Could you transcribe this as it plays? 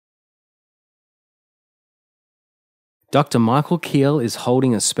Dr. Michael Keil is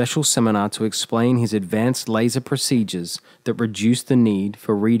holding a special seminar to explain his advanced laser procedures that reduce the need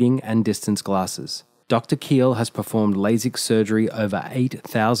for reading and distance glasses. Dr. Keil has performed LASIK surgery over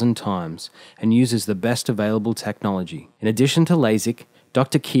 8,000 times and uses the best available technology. In addition to LASIK,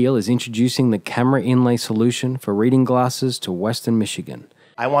 Dr. Keil is introducing the camera inlay solution for reading glasses to Western Michigan.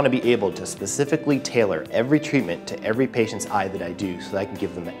 I want to be able to specifically tailor every treatment to every patient's eye that I do so that I can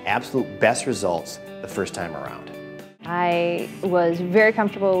give them the absolute best results the first time around. I was very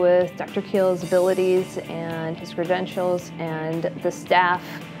comfortable with Dr. Keil's abilities and his credentials, and the staff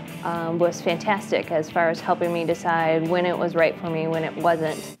was fantastic as far as helping me decide when it was right for me, when it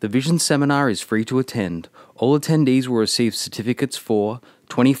wasn't. The Vision Seminar is free to attend. All attendees will receive certificates for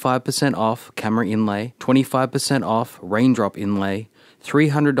 25% off camera inlay, 25% off raindrop inlay,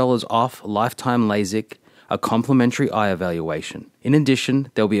 $300 off lifetime LASIK, a complimentary eye evaluation. In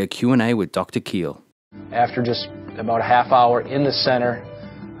addition, there will be a Q&A with Dr. Keil. After just about a half hour in the center,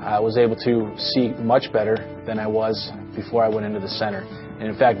 I was able to see much better than I was before I went into the center. And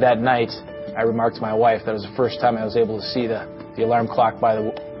in fact, that night, I remarked to my wife that it was the first time I was able to see the alarm clock by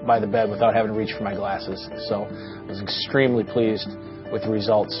the bed without having to reach for my glasses. So I was extremely pleased with the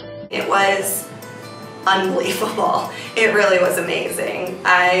results. It was unbelievable. It really was amazing.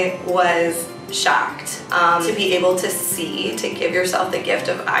 I was shocked to be able to see, to give yourself the gift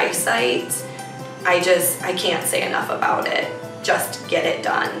of eyesight. I can't say enough about it. Just get it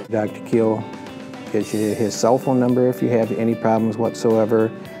done. Dr. Keil gives you his cell phone number if you have any problems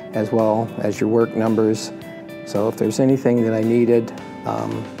whatsoever, as well as your work numbers. So if there's anything that I needed,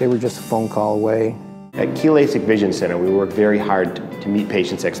 they were just a phone call away. At Keil Lasik Vision Center, we work very hard to meet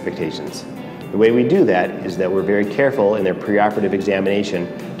patients' expectations. The way we do that is that we're very careful in their preoperative examination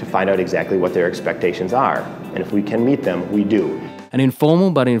to find out exactly what their expectations are. And if we can meet them, we do. An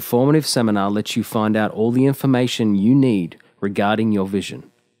informal but informative seminar lets you find out all the information you need regarding your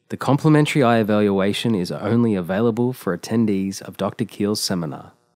vision. The complimentary eye evaluation is only available for attendees of Dr. Keil's seminar.